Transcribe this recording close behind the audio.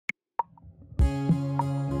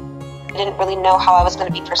didn't really know how I was going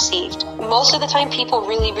to be perceived. Most of the time people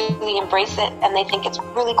really, really embrace it, and they think it's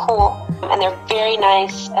really cool, and they're very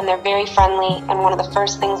nice, and they're very friendly, and one of the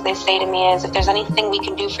first things they say to me is, if there's anything we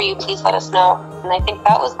can do for you, please let us know. And I think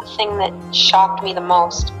that was the thing that shocked me the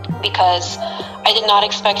most, because I did not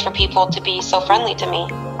expect for people to be so friendly to me.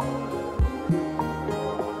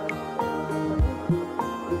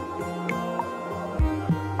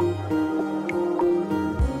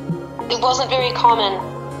 It wasn't very common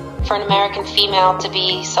for an American female to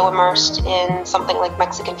be so immersed in something like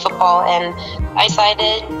Mexican football, and I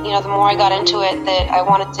decided, the more I got into it, that I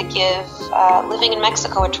wanted to give living in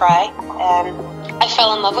Mexico a try, and I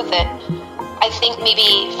fell in love with it. I think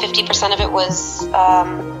maybe 50% of it was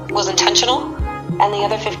intentional, and the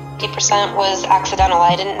other 50% was accidental.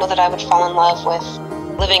 I didn't know that I would fall in love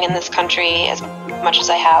with living in this country as much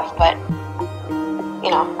as I have, but,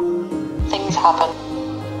 things happen.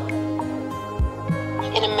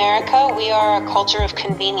 In America, we are a culture of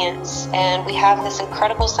convenience, and we have this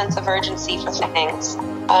incredible sense of urgency for things.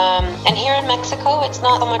 And here in Mexico, it's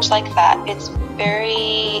not so much like that. It's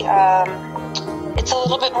very, it's a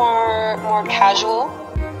little bit more casual.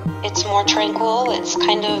 It's more tranquil. It's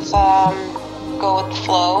kind of go with the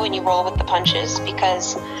flow and you roll with the punches,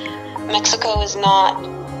 because Mexico is not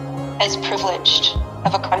as privileged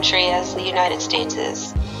of a country as the United States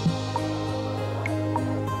is.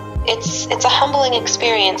 It's a humbling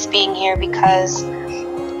experience being here, because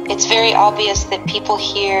it's very obvious that people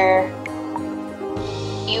here,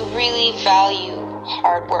 you really value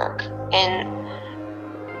hard work, and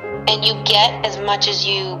you get as much as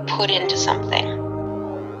you put into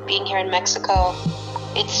something. Being here in Mexico,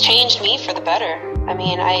 it's changed me for the better. I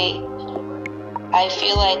mean, I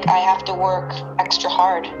feel like I have to work extra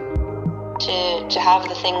hard to have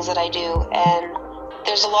the things that I do, and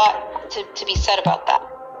there's a lot to be said about that.